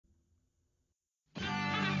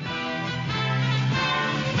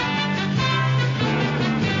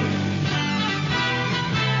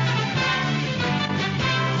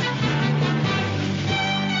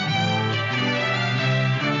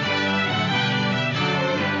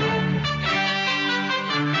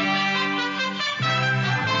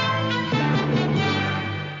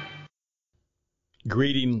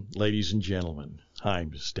Greeting, ladies and gentlemen.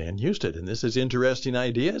 I'm Stan Houston, and this is Interesting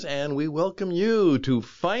Ideas, and we welcome you to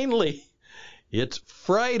finally, it's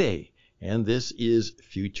Friday, and this is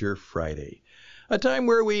Future Friday, a time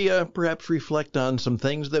where we perhaps reflect on some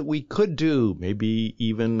things that we could do, maybe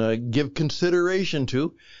even give consideration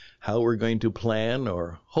to how we're going to plan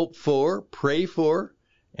or hope for, pray for,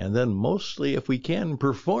 and then mostly, if we can,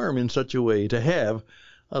 perform in such a way to have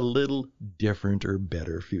a little different or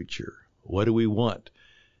better future. What do we want?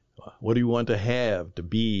 What do we want to have, to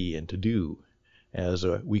be, and to do as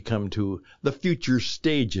we come to the future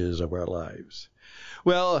stages of our lives?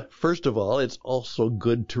 Well, first of all, it's also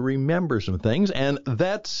good to remember some things, and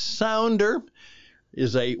that sounder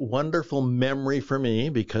is a wonderful memory for me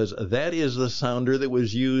because that is the sounder that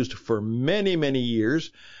was used for many, many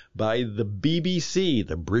years by the BBC,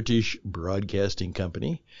 the British Broadcasting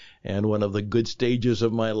Company. And one of the good stages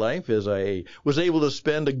of my life is I was able to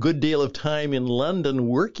spend a good deal of time in London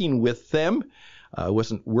working with them. I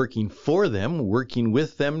wasn't working for them, working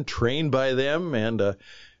with them, trained by them, and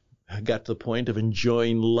I got to the point of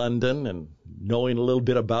enjoying London and knowing a little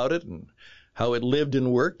bit about it and how it lived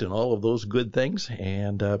and worked and all of those good things,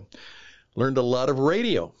 and learned a lot of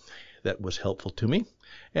radio that was helpful to me.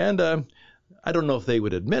 And I don't know if they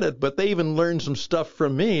would admit it, but they even learned some stuff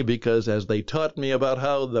from me because as they taught me about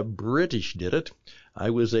how the British did it, I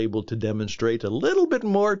was able to demonstrate a little bit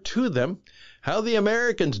more to them how the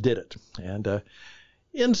Americans did it. And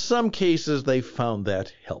in some cases, they found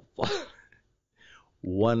that helpful.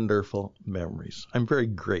 Wonderful memories. I'm very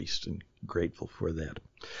graced and grateful for that.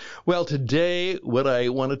 Well, today, what I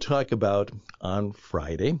want to talk about on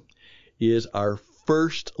Friday is our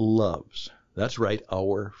first loves. That's right,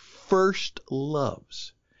 our first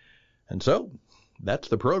loves. And so, that's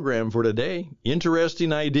the program for today.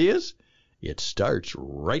 Interesting Ideas. It starts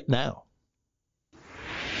right now.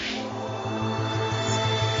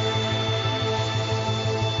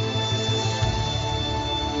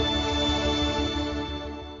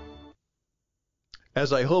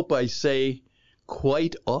 As I hope I say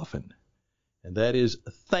quite often, and that is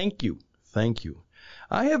thank you, thank you.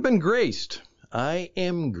 I have been graced. I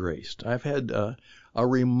am graced. I've had a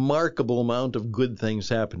remarkable amount of good things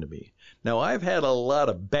happen to me. Now, I've had a lot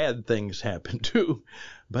of bad things happen too,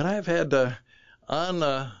 but I've had on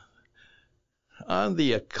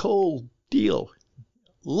the cold deal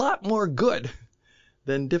a lot more good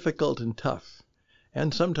than difficult and tough.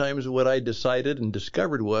 And sometimes what I decided and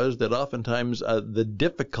discovered was that oftentimes the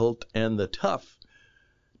difficult and the tough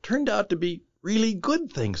turned out to be really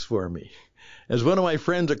good things for me. As one of my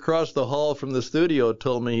friends across the hall from the studio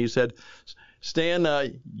told me, he said, Stan,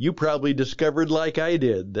 you probably discovered like I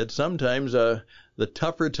did that sometimes the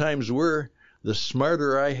tougher times were, the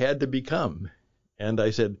smarter I had to become. And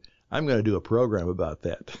I said, I'm going to do a program about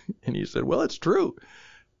that. And he said, well, it's true.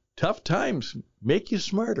 Tough times make you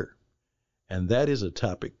smarter. And that is a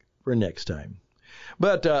topic for next time.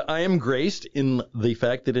 But I am graced in the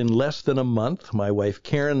fact that in less than a month, my wife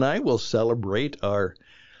Karen and I will celebrate our,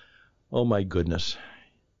 oh my goodness,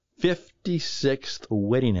 56th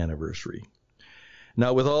wedding anniversary.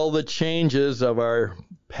 Now, with all the changes of our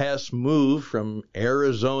past move from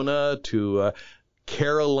Arizona to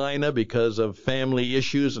Carolina because of family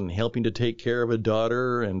issues and helping to take care of a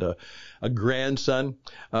daughter and a grandson,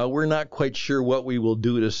 we're not quite sure what we will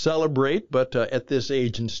do to celebrate, but at this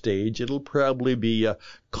age and stage, it'll probably be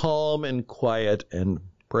calm and quiet and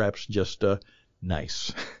perhaps just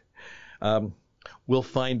nice. We'll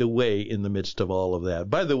find a way in the midst of all of that.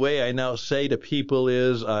 By the way, I now say to people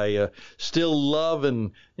is I still love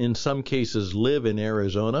and in some cases live in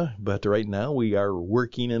Arizona, but right now we are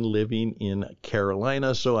working and living in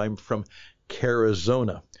Carolina, so I'm from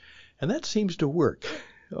Carizona. And that seems to work.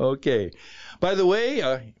 Okay. By the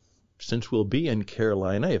way, since we'll be in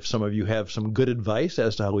Carolina, if some of you have some good advice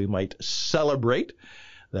as to how we might celebrate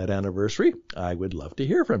that anniversary, I would love to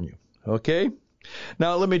hear from you. Okay?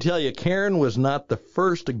 Now, let me tell you, Karen was not the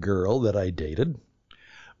first girl that I dated,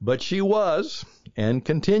 but she was, and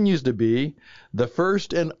continues to be, the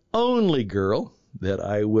first and only girl that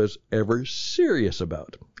I was ever serious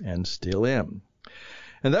about, and still am.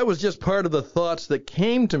 And that was just part of the thoughts that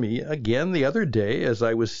came to me again the other day as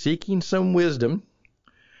I was seeking some wisdom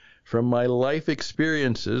from my life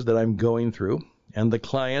experiences that I'm going through and the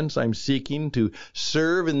clients I'm seeking to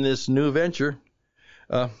serve in this new venture.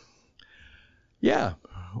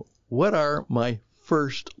 What are my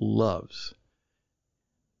first loves?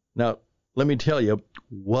 Now, let me tell you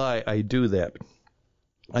why I do that.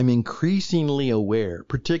 I'm increasingly aware,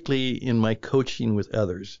 particularly in my coaching with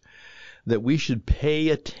others, that we should pay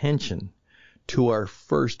attention to our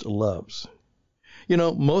first loves.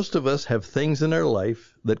 Most of us have things in our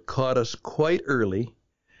life that caught us quite early,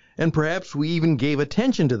 and perhaps we even gave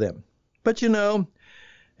attention to them. But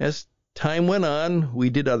as time went on, we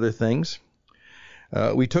did other things.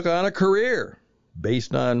 We took on a career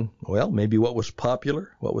based on, maybe what was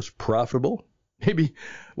popular, what was profitable, maybe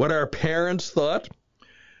what our parents thought,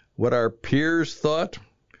 what our peers thought,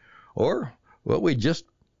 or what we just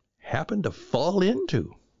happened to fall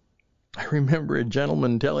into. I remember a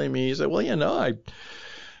gentleman telling me, he said,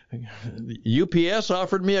 UPS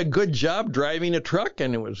offered me a good job driving a truck,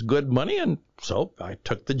 and it was good money, and so I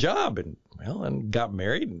took the job and got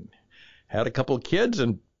married and had a couple of kids,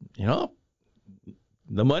 and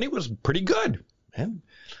the money was pretty good, and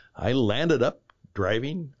I landed up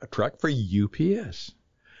driving a truck for UPS.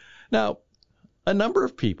 Now, a number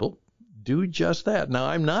of people do just that. Now,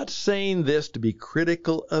 I'm not saying this to be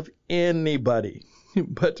critical of anybody,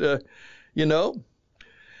 but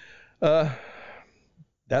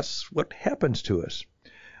that's what happens to us.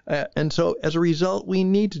 And so as a result, we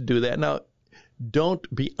need to do that. Now,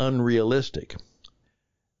 don't be unrealistic.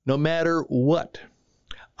 No matter what,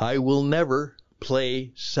 I will never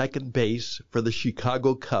play second base for the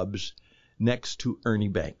Chicago Cubs next to Ernie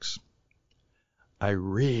Banks. I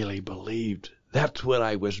really believed that's what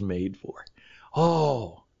I was made for.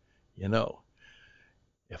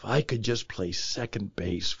 If I could just play second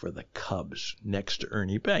base for the Cubs next to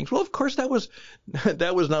Ernie Banks. Well, of course, that was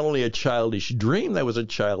not only a childish dream, that was a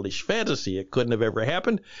childish fantasy. It couldn't have ever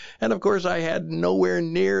happened. And of course, I had nowhere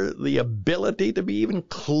near the ability to be even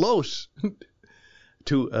close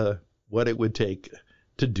to what it would take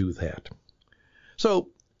to do that.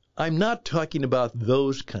 So I'm not talking about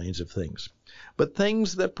those kinds of things, but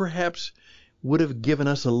things that perhaps would have given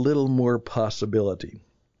us a little more possibility.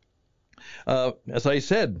 As I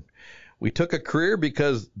said, we took a career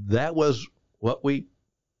because that was what we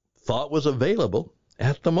thought was available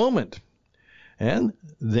at the moment. And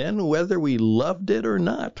then whether we loved it or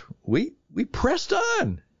not, we pressed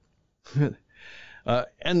on.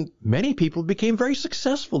 And many people became very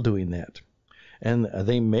successful doing that. And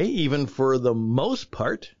they may even, for the most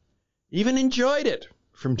part, even enjoyed it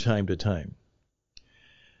from time to time.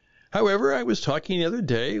 However, I was talking the other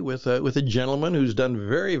day with a gentleman who's done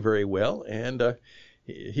very, very well, and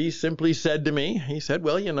he simply said to me, he said,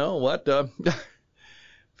 well, you know what,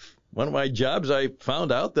 one of my jobs, I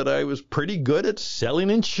found out that I was pretty good at selling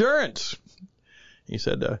insurance. He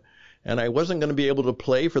said, and I wasn't going to be able to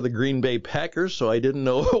play for the Green Bay Packers, so I didn't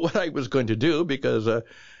know what I was going to do because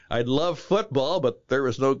I'd love football, but there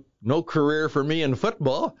was no career for me in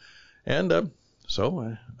football. And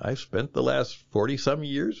so I've spent the last 40-some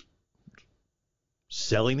years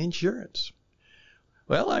selling insurance.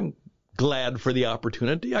 Well, I'm glad for the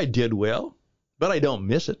opportunity. I did well, but I don't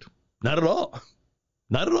miss it. Not at all.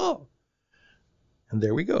 Not at all. And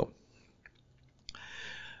there we go.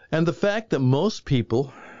 And the fact that most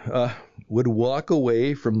people would walk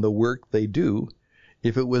away from the work they do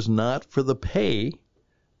if it was not for the pay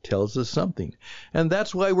tells us something. And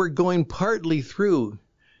that's why we're going partly through.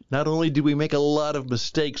 Not only did we make a lot of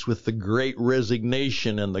mistakes with the great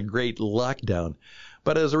resignation and the great lockdown,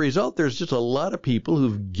 but as a result, there's just a lot of people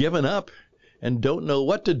who've given up and don't know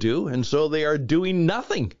what to do, and so they are doing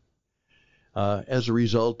nothing as a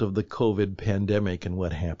result of the COVID pandemic and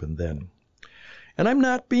what happened then. And I'm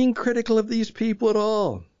not being critical of these people at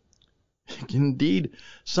all. Indeed,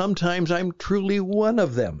 sometimes I'm truly one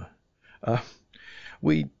of them.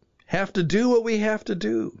 We have to do what we have to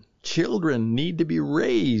do. Children need to be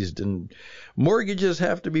raised, and mortgages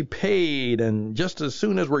have to be paid, and just as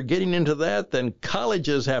soon as we're getting into that, then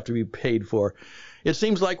colleges have to be paid for. It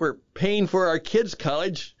seems like we're paying for our kids'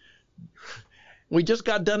 college. We just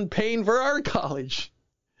got done paying for our college.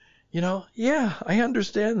 Yeah, I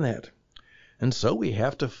understand that. And so we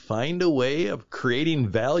have to find a way of creating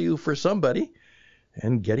value for somebody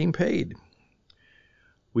and getting paid.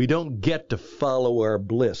 We don't get to follow our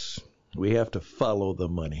bliss. We have to follow the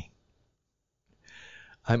money.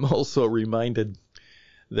 I'm also reminded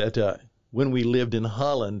that when we lived in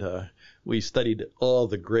Holland, we studied all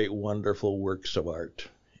the great, wonderful works of art.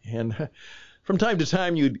 And from time to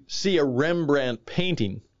time, you'd see a Rembrandt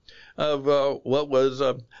painting of what was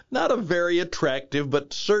not a very attractive,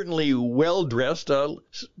 but certainly well-dressed,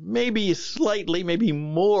 maybe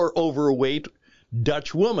more overweight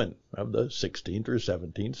Dutch woman of the 16th or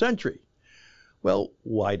 17th century. Well,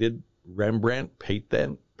 why did Rembrandt paint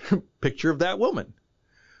that picture of that woman?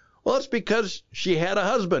 Well, it's because she had a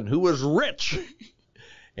husband who was rich,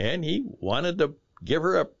 and he wanted to give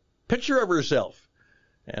her a picture of herself.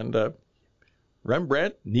 And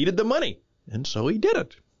Rembrandt needed the money, and so he did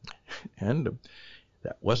it. And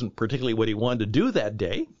That wasn't particularly what he wanted to do that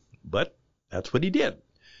day, but that's what he did.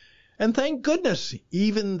 And thank goodness,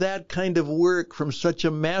 even that kind of work from such a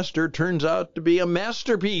master turns out to be a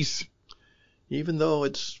masterpiece. Even though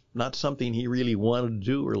it's not something he really wanted to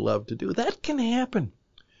do or loved to do. That can happen.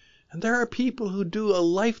 And there are people who do a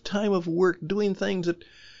lifetime of work doing things that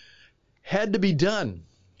had to be done.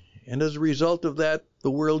 And as a result of that, the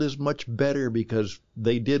world is much better because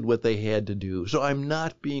they did what they had to do. So I'm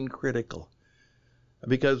not being critical.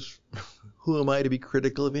 Because who am I to be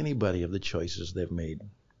critical of anybody of the choices they've made?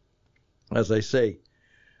 As I say,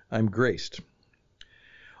 I'm graced.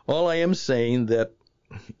 All I am saying that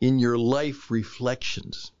in your life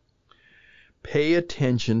reflections, pay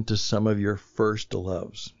attention to some of your first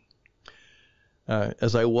loves.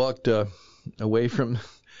 As I walked away from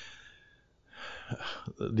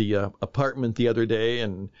the apartment the other day,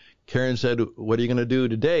 and Karen said, "What are you going to do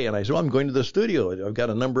today?" And I said, "Well, I'm going to the studio. I've got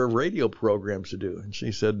a number of radio programs to do." And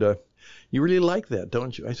she said, "You really like that,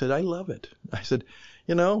 don't you?" I said, "I love it." I said,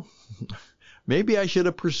 maybe I should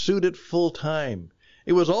have pursued it full time.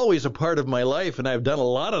 It was always a part of my life, and I've done a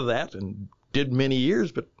lot of that and did many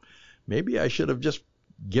years, but maybe I should have just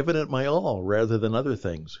given it my all rather than other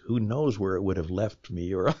things. Who knows where it would have left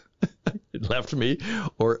me or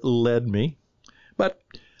led me. But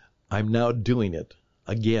I'm now doing it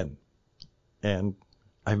again. And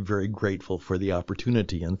I'm very grateful for the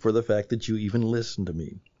opportunity and for the fact that you even listened to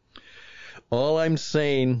me. All I'm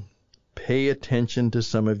saying, pay attention to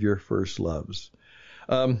some of your first loves.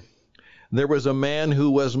 There was a man who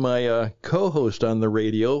was my co-host on the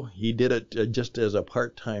radio. He did it just as a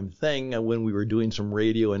part-time thing when we were doing some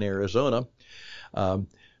radio in Arizona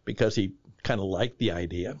because he kind of liked the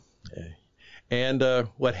idea. And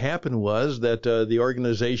what happened was that the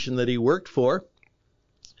organization that he worked for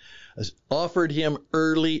offered him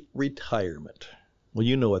early retirement. Well,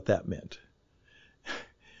 you know what that meant.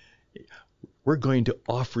 We're going to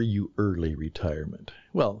offer you early retirement.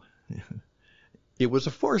 Well, it was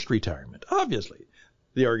a forced retirement, obviously.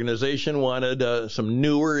 The organization wanted some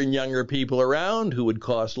newer and younger people around who would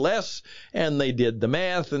cost less, and they did the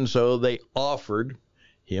math, and so they offered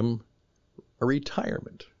him a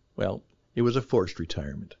retirement. Well, it was a forced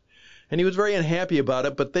retirement. And he was very unhappy about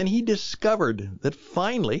it, but then he discovered that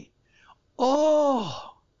finally,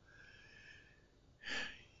 now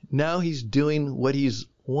he's doing what he's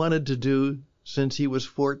wanted to do since he was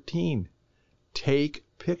 14. Take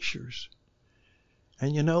pictures.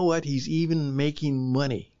 And you know what? He's even making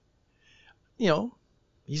money.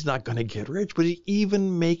 He's not going to get rich, but he's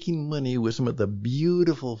even making money with some of the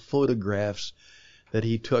beautiful photographs that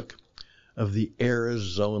he took of the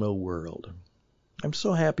Arizona world. I'm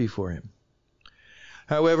so happy for him.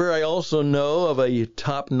 However, I also know of a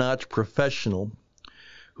top-notch professional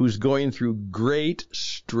who's going through great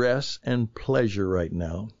stress and pleasure right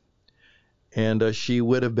now. And she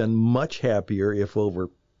would have been much happier if over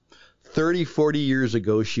 30, 40 years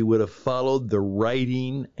ago, she would have followed the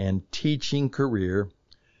writing and teaching career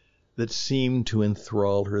that seemed to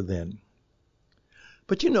enthrall her then.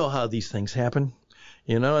 But you know how these things happen.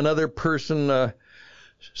 Another person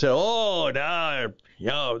said,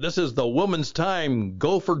 now, this is the woman's time.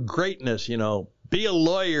 Go for greatness, Be a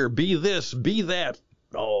lawyer, be this, be that.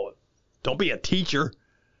 Oh, don't be a teacher.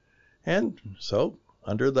 And so,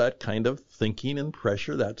 under that kind of thinking and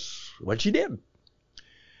pressure, that's what she did.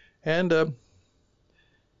 And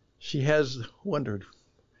she has wondered,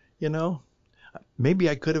 maybe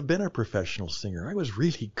I could have been a professional singer. I was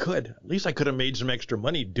really good. At least I could have made some extra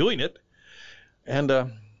money doing it. And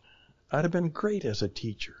I'd have been great as a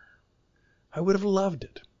teacher. I would have loved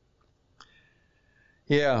it.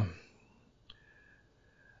 Yeah.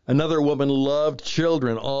 Another woman loved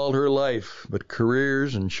children all her life, but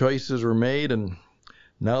careers and choices were made, and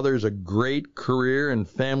now there's a great career and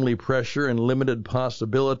family pressure and limited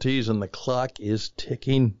possibilities, and the clock is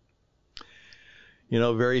ticking.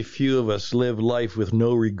 Very few of us live life with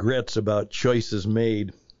no regrets about choices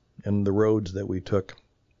made and the roads that we took.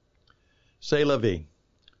 C'est la vie.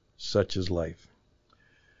 Such is life.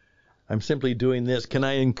 I'm simply doing this. Can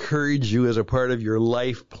I encourage you as a part of your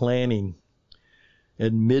life planning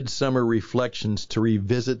and midsummer reflections to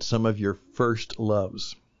revisit some of your first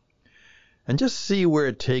loves? And just see where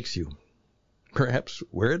it takes you, perhaps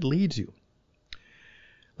where it leads you.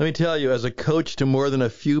 Let me tell you, as a coach to more than a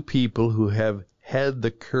few people who have had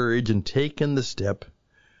the courage and taken the step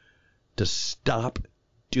to stop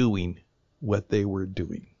doing what they were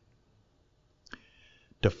doing,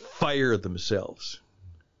 to fire themselves.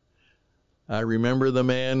 I remember the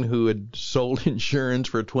man who had sold insurance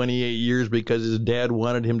for 28 years because his dad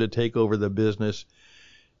wanted him to take over the business.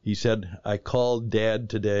 He said, I called Dad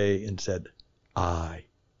today and said, I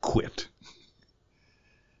quit.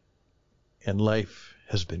 And life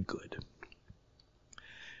has been good.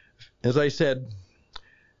 As I said,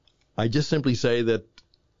 I just simply say that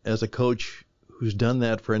as a coach who's done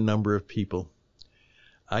that for a number of people,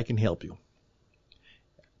 I can help you.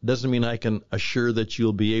 Doesn't mean I can assure that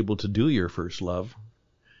you'll be able to do your first love.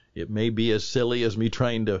 It may be as silly as me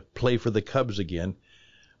trying to play for the Cubs again,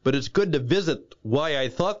 but it's good to visit why I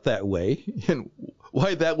thought that way and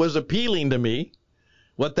why that was appealing to me,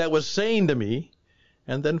 what that was saying to me,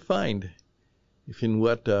 and then find if in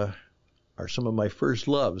what are some of my first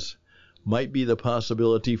loves might be the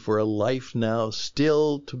possibility for a life now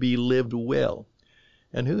still to be lived well.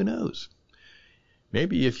 And who knows?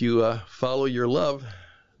 Maybe if you follow your love,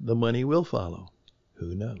 the money will follow.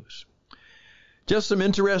 Who knows? Just some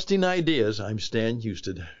interesting ideas. I'm Stan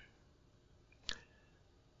Houston.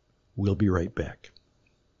 We'll be right back.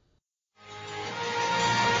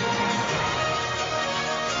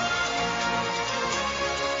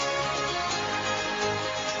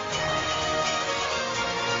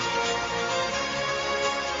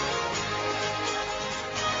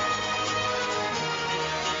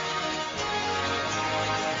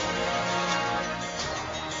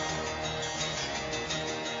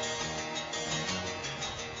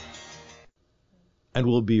 And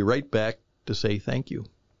we'll be right back to say thank you.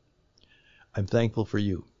 I'm thankful for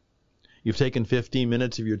you. You've taken 15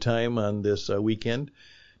 minutes of your time on this weekend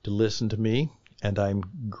to listen to me, and I'm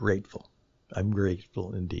grateful. I'm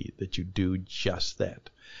grateful indeed that you do just that.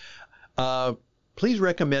 Please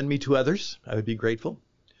recommend me to others. I would be grateful.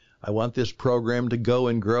 I want this program to go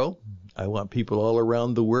and grow. I want people all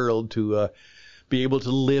around the world to be able to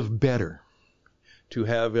live better, to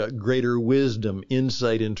have greater wisdom,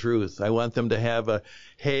 insight, and truth. I want them to have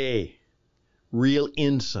real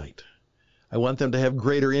insight. I want them to have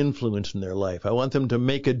greater influence in their life. I want them to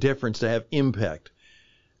make a difference, to have impact.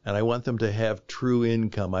 And I want them to have true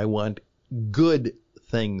income. I want good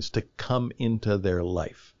things to come into their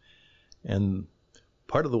life. And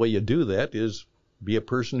part of the way you do that is be a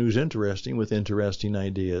person who's interesting with interesting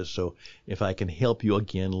ideas. So if I can help you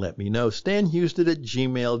again, let me know.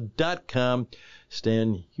 StanHouston@gmail.com.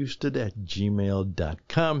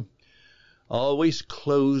 StanHouston@gmail.com. Always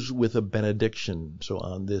close with a benediction. So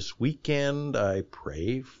on this weekend, I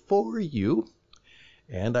pray for you.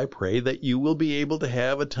 And I pray that you will be able to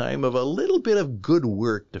have a time of a little bit of good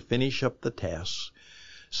work to finish up the tasks.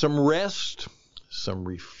 Some rest, some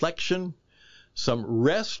reflection, some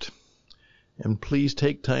rest. And please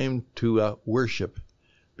take time to worship,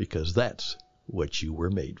 because that's what you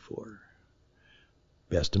were made for.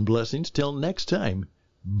 Best and blessings till next time.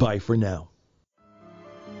 Bye for now.